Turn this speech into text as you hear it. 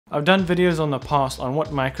I've done videos on the past on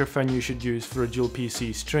what microphone you should use for a dual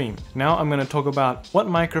PC stream. Now I'm going to talk about what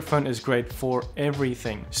microphone is great for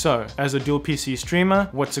everything. So as a dual PC streamer,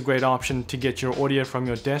 what's a great option to get your audio from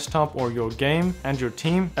your desktop or your game and your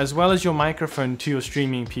team, as well as your microphone to your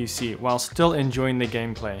streaming PC while still enjoying the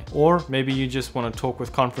gameplay. Or maybe you just want to talk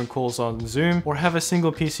with conference calls on Zoom or have a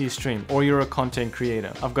single PC stream, or you're a content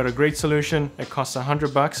creator. I've got a great solution. It costs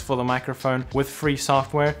 $100 for the microphone with free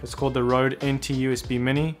software. It's called the Rode NT USB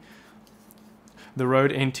Mini. The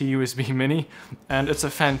Rode NT USB Mini, and it's a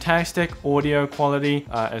fantastic audio quality.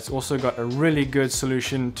 It's also got a really good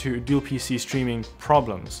solution to dual PC streaming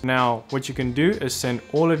problems. Now what you can do is send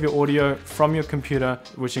all of your audio from your computer,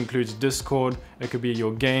 which includes Discord, it could be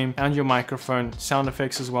your game and your microphone, sound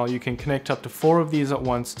effects as well. You can connect up to 4 of these at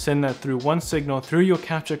once, send that through one signal through your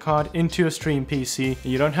capture card into your stream PC.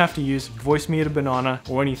 You don't have to use Voicemeeter Banana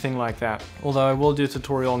or anything like that, although I will do a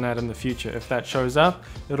tutorial on that in the future. If that shows up,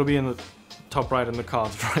 it'll be in the top right in the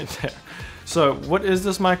cards right there. So what is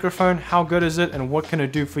this microphone? How good is it? And what can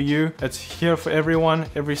it do for you? It's here for everyone.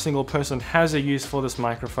 Every single person has a use for this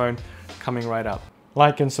microphone coming right up.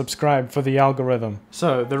 Like and subscribe for the algorithm.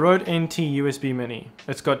 So the Rode NT USB Mini.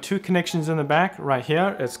 It's got 2 connections in the back right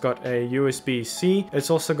here. It's got a USB-C. It's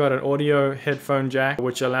also got an audio headphone jack,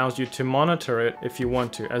 which allows you to monitor it if you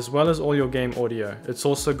want to, as well as all your game audio. It's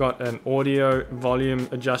also got an audio volume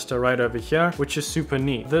adjuster right over here, which is super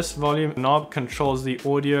neat. This volume knob controls the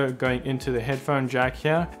audio going into the headphone jack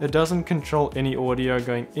here. It doesn't control any audio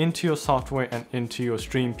going into your software and into your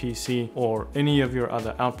stream PC or any of your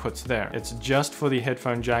other outputs there. It's just for the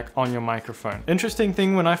headphone jack on your microphone. Interesting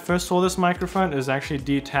thing, when I first saw this microphone, is actually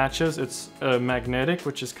detaches. It's magnetic,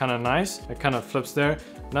 which is kind of nice. It kind of flips there.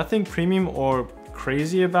 Nothing premium or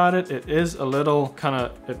crazy about it. It is a little kind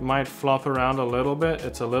of, it might flop around a little bit.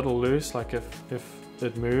 It's a little loose, like if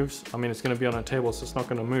it moves. I mean, it's going to be on a table, so it's not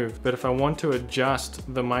going to move. But if I want to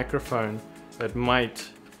adjust the microphone, it might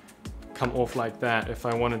come off like that if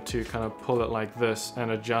I wanted to kind of pull it like this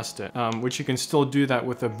and adjust it, which you can still do that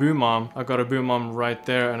with a boom arm. I've got a boom arm right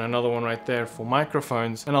there and another one right there for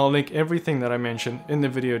microphones, and I'll link everything that I mentioned in the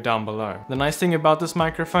video down below. The nice thing about this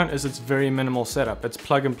microphone is it's very minimal setup. It's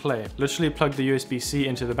plug and play. Literally plug the USB-C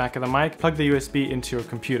into the back of the mic, plug the USB into your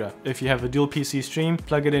computer. If you have a dual PC stream,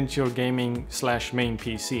 plug it into your gaming / main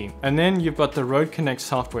PC. And then you've got the Rode Connect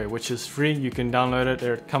software, which is free. You can download it.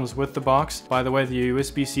 It comes with the box. By the way, the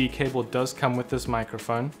USB-C cable does come with this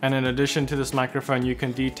microphone, and in addition to this microphone, you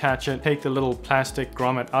can detach it, take the little plastic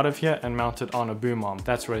grommet out of here and mount it on a boom arm.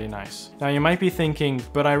 That's really nice. Now you might be thinking,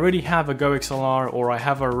 but I already have a Go XLR, or I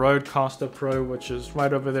have a Rodecaster Pro, which is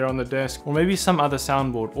right over there on the desk, or maybe some other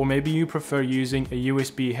soundboard, or maybe you prefer using a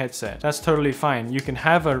USB headset. That's totally fine. You can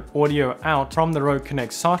have an audio out from the Rode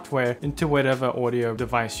Connect software into whatever audio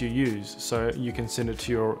device you use. So you can send it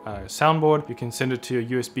to your soundboard, you can send it to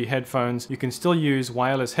your USB headphones, you can still use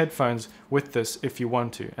wireless headphones with this if you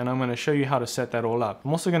want to, and I'm going to show you how to set that all up. I'm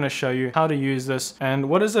also going to show you how to use this and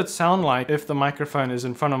what does it sound like if the microphone is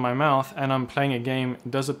in front of my mouth and I'm playing a game.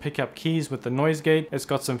 Does it pick up keys with the noise gate? It's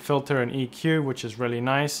got some filter and EQ, which is really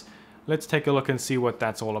nice. Let's take a look and see what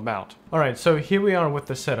that's all about. Alright, so here we are with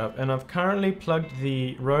the setup, and I've currently plugged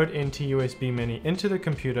the Rode NT USB Mini into the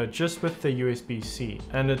computer just with the USB-C,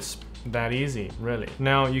 and it's that easy, really.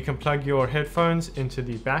 Now you can plug your headphones into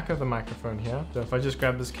the back of the microphone here. So if I just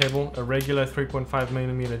grab this cable, a regular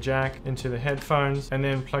 3.5mm jack into the headphones, and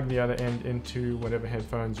then plug the other end into whatever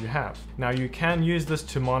headphones you have. Now you can use this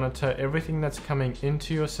to monitor everything that's coming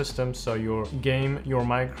into your system, so your game, your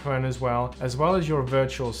microphone as well as your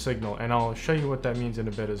virtual signal, and I'll show you what that means in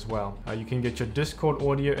a bit as well. You can get your Discord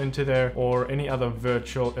audio into there or any other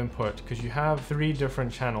virtual input, because you have 3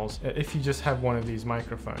 different channels if you just have one of these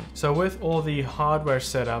microphones. So with all the hardware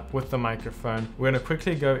set up with the microphone, we're going to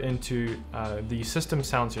quickly go into the system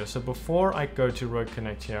sounds here. So before I go to Rode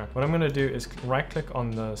Connect here, what I'm going to do is right click on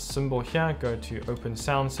the symbol here, go to open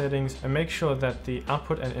sound settings, and make sure that the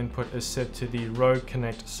output and input is set to the Rode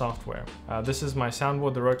Connect software. This is my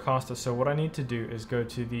soundboard, the Rodecaster, so what I need to do is go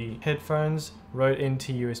to the headphones, Rode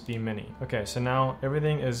NT USB Mini. Okay, so now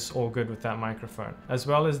everything is all good with that microphone, as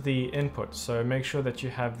well as the input. So make sure that you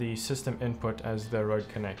have the system input as the Rode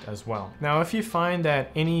Connect as well. Now, if you find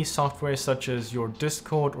that any software such as your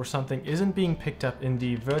Discord or something isn't being picked up in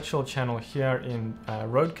the virtual channel here in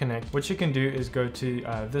Rode Connect, what you can do is go to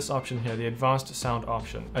this option here, the advanced sound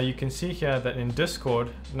option. You can see here that in Discord,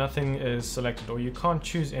 nothing is selected, or you can't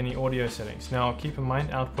choose any audio settings. Now, keep in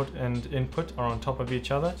mind, output and input are on top of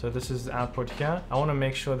each other. So this is the output here. I want to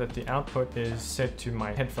make sure that the output is set to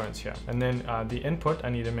my headphones here. And then the input, I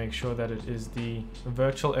need to make sure that it is the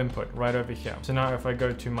virtual input right over here. So now if I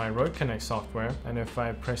go to my Road Connect software, and if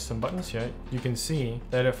I press some buttons here, you can see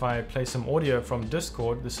that if I play some audio from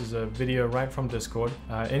Discord, this is a video right from Discord,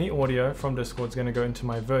 any audio from Discord is going to go into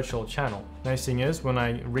my virtual channel. Nice thing is, when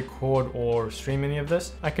I record or stream any of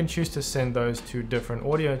this, I can choose to send those to different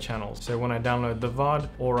audio channels. So when I download the VOD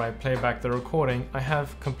or I play back the recording, I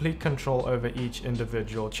have complete control over each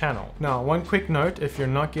individual channel. Now, one quick note, if you're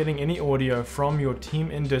not getting any audio from your team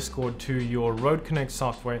in Discord to your Road Connect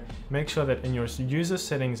software, make sure that in your user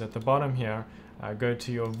settings at the bottom here, go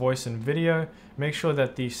to your voice and video, make sure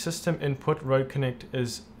that the system input Road Connect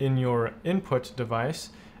is in your input device,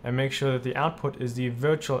 and make sure that the output is the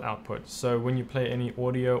virtual output. So when you play any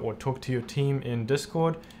audio or talk to your team in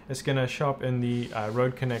Discord, it's going to show up in the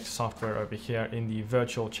Road Connect software over here in the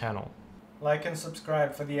virtual channel. Like and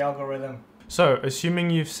subscribe for the algorithm. So, assuming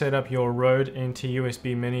you've set up your Rode NT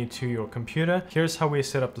USB Mini to your computer, here's how we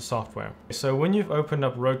set up the software. So when you've opened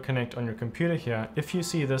up Road Connect on your computer here, if you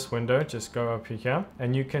see this window, just go up here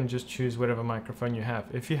and you can just choose whatever microphone you have.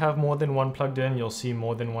 If you have more than one plugged in, you'll see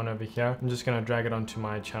more than one over here. I'm just going to drag it onto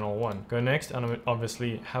my channel 1. Go next, and I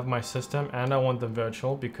obviously have my system, and I want the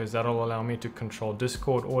virtual because that'll allow me to control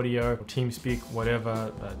Discord audio, TeamSpeak,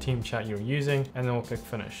 whatever team chat you're using, and then we'll click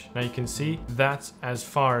finish. Now you can see that's as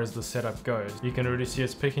far as the setup goes. You can already see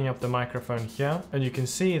it's picking up the microphone here, and you can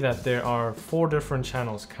see that there are 4 different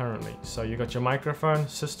channels currently. So you got your microphone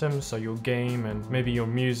system, so your game and maybe your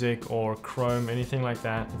music or Chrome, anything like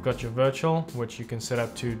that. You've got your virtual, which you can set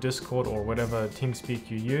up to Discord or whatever TeamSpeak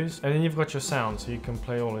you use, and then you've got your sound, so you can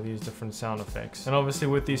play all of these different sound effects. And obviously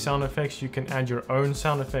with these sound effects, you can add your own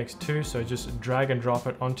sound effects too, so just drag and drop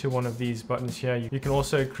it onto one of these buttons here. You can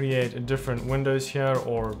also create different windows here,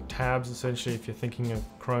 or tabs essentially if you're thinking of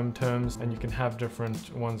Chrome terms, and you can have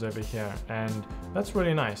different ones over here, and that's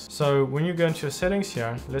really nice. So when you go into your settings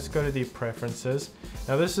here, let's go to the preferences.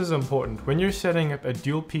 Now this is important. When you're setting up a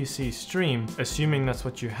dual PC stream, assuming that's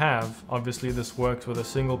what you have, obviously this works with a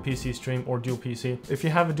single PC stream or dual PC. If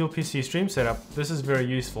you have a dual PC stream setup, this is very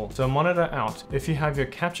useful. So monitor out. If you have your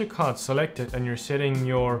capture card selected and you're setting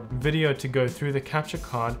your video to go through the capture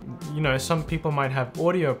card, you know, some people might have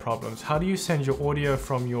audio problems. How do you send your audio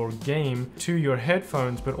from your game to your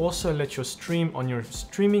headphones, but also let your stream on your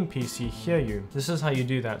streaming PC hear you? This is how you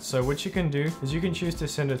do that. So what you can do is you can choose to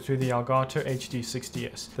send it through the Elgato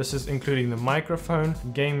HD60S. This is including the microphone,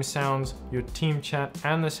 game sounds, your team chat,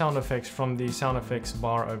 and the sound effects from the sound effects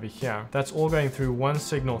bar over here. That's all going through one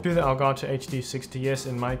signal through the Elgato HD60S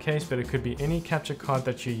in my case, but it could be any capture card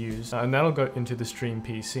that you use, and that'll go into the stream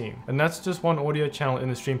PC. And that's just one audio channel in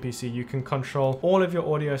the stream PC. You can control all of your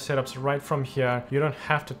audio setups right from here. You don't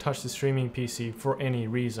have to touch the streaming PC for any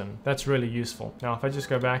reason. That's really useful. Now if I just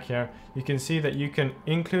go back here, you can see that you can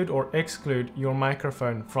include or exclude your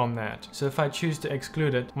microphone from that. So if I choose to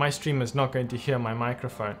exclude it, my stream is not going to hear my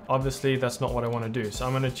microphone. Obviously that's not what I want to do, so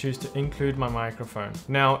I'm going to choose to include my microphone.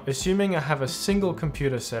 Now assuming I have a single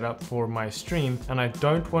computer setup for my stream and I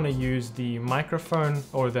don't want to use the microphone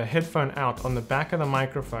or the headphone out on the back of the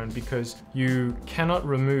microphone, because you cannot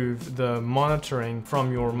remove the monitoring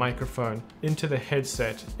from your microphone into the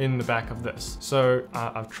headset in the back of this. So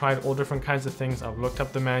I've tried all different kinds of things. I've looked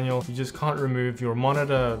up the manual. You just can't remove your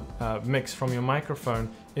monitor mix from your microphone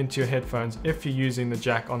into your headphones if you're using the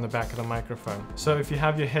jack on the back of the microphone. So if you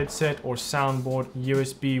have your headset or soundboard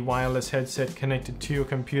USB wireless headset connected to your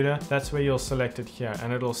computer, that's where you'll select it here,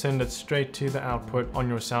 and it'll send it straight to the output on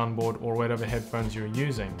your soundboard or whatever headphones you're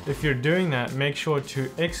using. If you're doing that, make sure to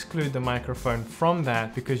exclude the microphone from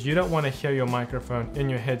that, because you don't want to hear your microphone in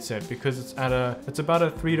your headset, because it's about a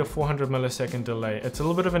 300 to 400 millisecond delay. It's a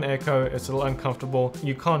little bit of an echo, it's a little uncomfortable.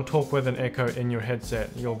 You can't talk with an echo in your headset.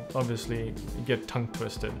 You'll obviously get tongue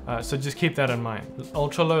twisted. So just keep that in mind.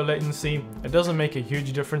 Ultra low latency, it doesn't make a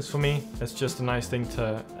huge difference for me. It's just a nice thing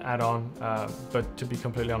to add on, but to be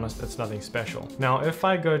completely honest, it's nothing special. Now if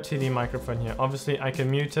I go to the microphone here, obviously I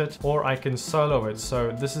can mute it or I can solo it.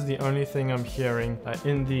 So this is the only thing I'm hearing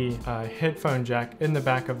in the headphone jack in the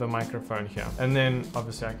back of the microphone here. And then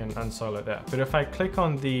obviously I can unsolo that. But if I click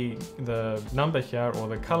on the number here or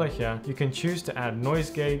the color here, you can choose to add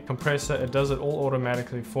noise gate, compressor. It does it all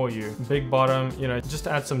automatically for you. Big bottom, you know, just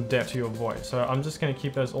add some depth to your voice. So I'm just going to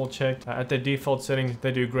keep those all checked. At their default settings,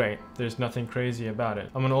 they do great. There's nothing crazy about it.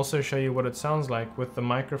 I'm going to also show you what it sounds like with the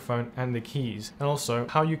microphone and the keys, and also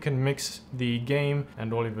how you can mix the game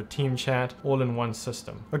and all of your team chat all in one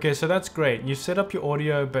system. Okay, so that's great. You set up your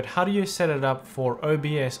audio, but how do you set it up for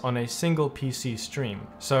OBS on a single PC stream?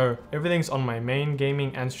 So everything's on my main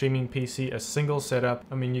gaming and streaming PC, a single setup.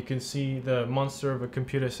 I mean, you can see the monster of a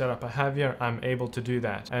computer setup I have here. I'm able to do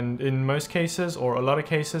that. And in most cases, or a lot of of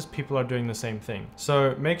cases, people are doing the same thing.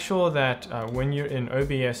 So make sure that when you're in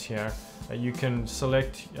OBS here, you can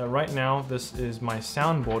select, right now this is my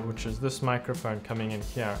soundboard, which is this microphone coming in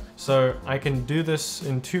here. So I can do this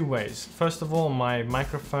in two ways. First of all, my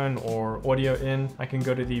microphone or audio in, I can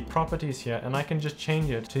go to the properties here and I can just change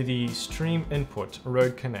it to the stream input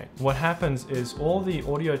Rode Connect. What happens is all the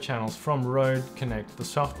audio channels from Rode Connect, the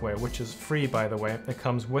software, which is free by the way, it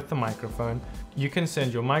comes with the microphone. You can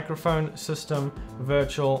send your microphone, system,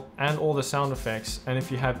 virtual, and all the sound effects. And if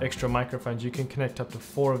you have extra microphones, you can connect up to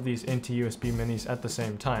 4 of these into USB minis at the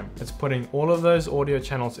same time. It's putting all of those audio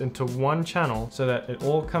channels into one channel so that it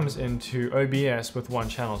all comes into OBS with one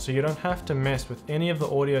channel. So you don't have to mess with any of the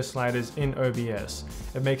audio sliders in OBS.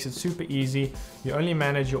 It makes it super easy. You only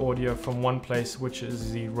manage your audio from one place, which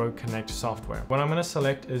is the Rode Connect software. What I'm going to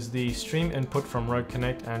select is the stream input from Rode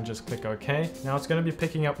Connect and just click OK. Now it's going to be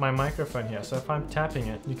picking up my microphone here. So if I'm tapping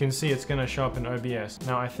it, you can see it's going to show up in OBS.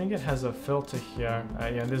 Now I think it has a filter here.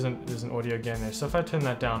 Yeah, there's an audio gain there. So if I turn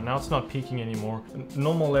that down, now it's not peaking anymore.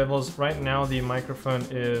 Normal levels, right now the microphone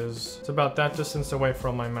it's about that distance away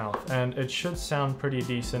from my mouth and it should sound pretty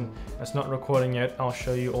decent. It's not recording yet. I'll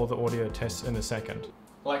show you all the audio tests in a second.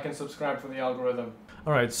 Like and subscribe for the algorithm.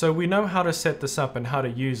 Alright, so we know how to set this up and how to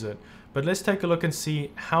use it, but let's take a look and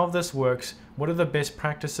see how this works. What are the best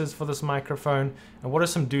practices for this microphone and what are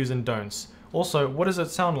some do's and don'ts? Also, what does it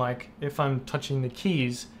sound like if I'm touching the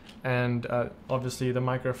keys and obviously the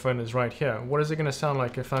microphone is right here? What is it going to sound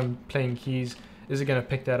like if I'm playing keys? Is it going to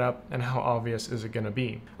pick that up and how obvious is it going to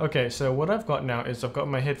be? Okay, so what I've got now is I've got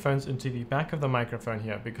my headphones into the back of the microphone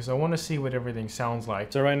here because I want to see what everything sounds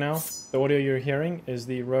like. So right now, the audio you're hearing is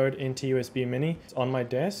the Rode NT USB Mini. It's on my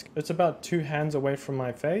desk. It's about 2 hands away from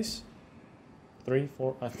my face. 3,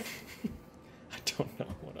 4, I don't know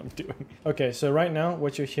what I'm doing. Okay, so right now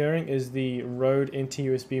what you're hearing is the Rode NT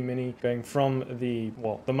USB Mini going from the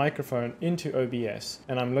microphone into OBS.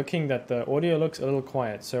 And I'm looking that the audio looks a little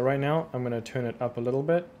quiet. So right now I'm going to turn it up a little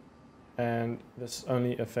bit. And this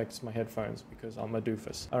only affects my headphones because I'm a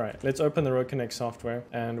doofus. All right, let's open the Rode Connect software.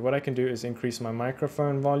 And what I can do is increase my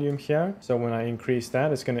microphone volume here. So when I increase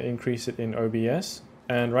that, it's going to increase it in OBS.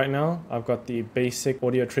 And right now I've got the basic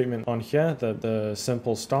audio treatment on here, the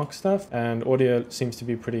simple stock stuff, and audio seems to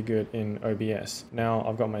be pretty good in OBS. Now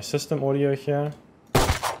I've got my system audio here.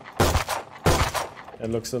 It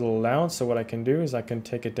looks a little loud, so what I can do is I can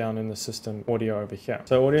take it down in the system audio over here.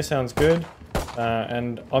 So audio sounds good.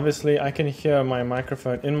 And obviously I can hear my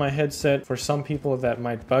microphone in my headset. For some people that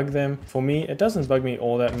might bug them. For me, it doesn't bug me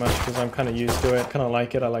all that much because I'm kind of used to it, kind of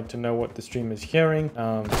like it. I like to know what the stream is hearing.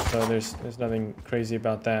 So there's nothing crazy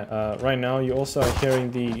about that. Right now you also are hearing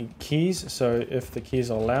the keys. So if the keys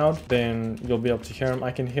are loud, then you'll be able to hear them.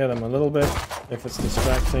 I can hear them a little bit. If it's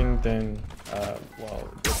distracting, then well,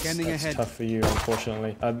 that's tough for you,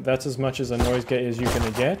 unfortunately. That's as much as a noise gate as you're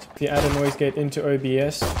going to get. If you add a noise gate into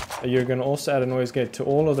OBS, you're going to also add a noise gate to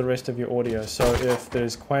all of the rest of your audio. So if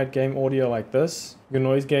there's quiet game audio like this, your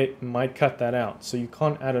noise gate might cut that out. So you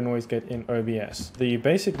can't add a noise gate in OBS. The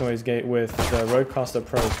basic noise gate with the Rodecaster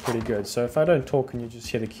Pro is pretty good. So if I don't talk and you just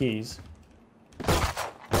hear the keys.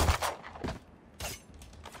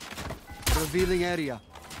 Revealing area.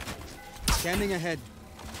 Scanning ahead.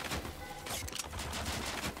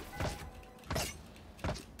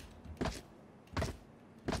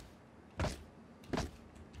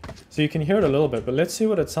 So you can hear it a little bit, but let's see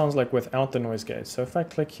what it sounds like without the noise gate. So if I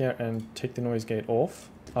click here and take the noise gate off,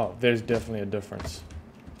 oh, there's definitely a difference.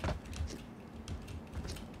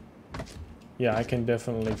 Yeah, I can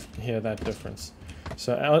definitely hear that difference.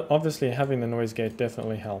 So obviously having the noise gate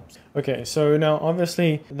definitely helps. Okay, so now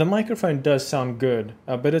obviously the microphone does sound good,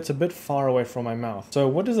 but it's a bit far away from my mouth. So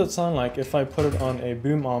what does it sound like if I put it on a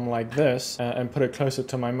boom arm like this and put it closer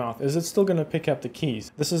to my mouth? Is it still going to pick up the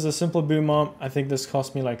keys? This is a simple boom arm. I think this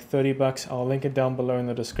cost me like 30 bucks. I'll link it down below in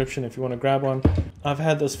the description if you want to grab one. I've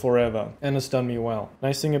had this forever and it's done me well.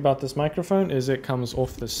 Nice thing about this microphone is it comes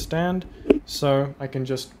off the stand. So I can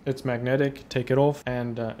just, it's magnetic, take it off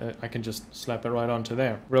and I can just slap it right onto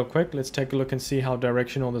there. Real quick, let's take a look and see how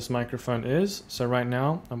directional this microphone is. So right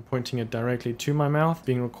now I'm pointing it directly to my mouth,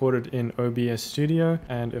 being recorded in OBS Studio.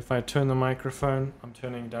 And if I turn the microphone, I'm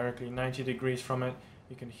turning directly 90 degrees from it.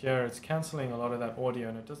 You can hear it's cancelling a lot of that audio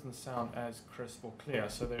and it doesn't sound as crisp or clear.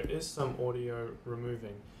 So there is some audio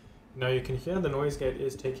removing. Now you can hear the noise gate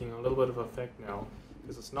is taking a little bit of effect now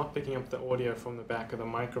because it's not picking up the audio from the back of the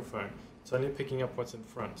microphone. It's only picking up what's in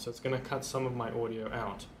front. So it's going to cut some of my audio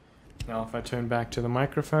out. Now if I turn back to the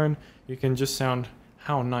microphone, you can just sound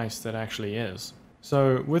how nice that actually is.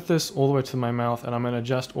 So with this all the way to my mouth and I'm going to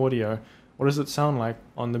adjust audio, what does it sound like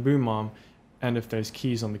on the boom arm and if there's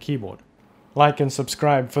keys on the keyboard? Like and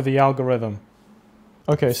subscribe for the algorithm.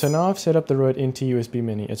 Okay, so now I've set up the Rode NT USB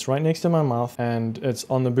Mini. It's right next to my mouth and it's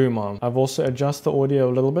on the boom arm. I've also adjusted the audio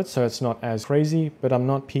a little bit so it's not as crazy, but I'm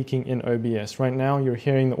not peaking in OBS. Right now you're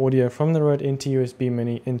hearing the audio from the Rode NT USB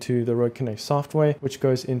Mini into the Rode Connect software, which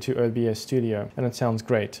goes into OBS Studio, and it sounds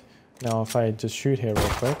great. Now if I just shoot here real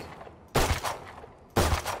quick,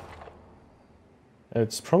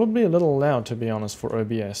 it's probably a little loud, to be honest, for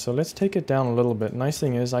OBS, so let's take it down a little bit. Nice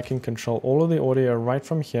thing is I can control all of the audio right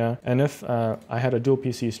from here, and if I had a dual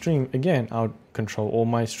PC stream, again, I would control all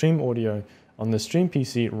my stream audio on the stream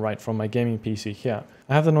PC right from my gaming PC here.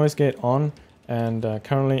 I have the noise gate on, and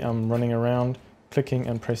currently I'm running around clicking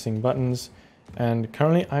and pressing buttons, and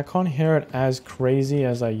currently I can't hear it as crazy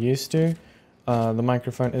as I used to. The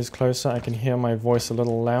microphone is closer, I can hear my voice a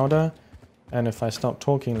little louder, and if I stop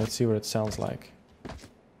talking, let's see what it sounds like.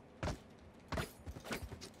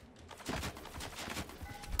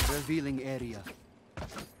 Revealing area.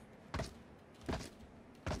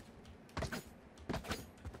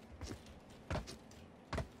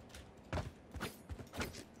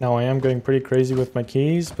 Now I am going pretty crazy with my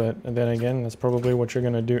keys, but then again, that's probably what you're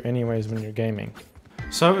going to do anyways when you're gaming.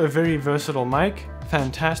 So a very versatile mic,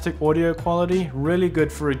 fantastic audio quality, really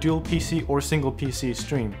good for a dual PC or single PC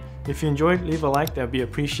stream. If you enjoyed, leave a like, that'd be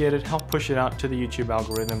appreciated. Help push it out to the YouTube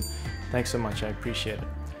algorithm. Thanks so much, I appreciate it.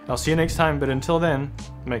 I'll see you next time, but until then,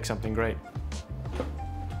 make something great.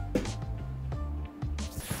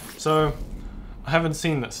 So, I haven't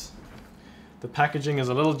seen this. The packaging is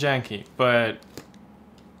a little janky, but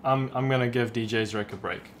I'm gonna give DJ's Rec a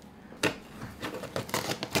break.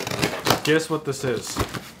 Guess what this is?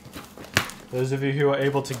 Those of you who are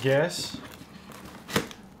able to guess,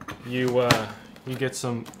 you get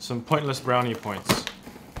some pointless brownie points.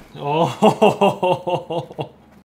 Oh!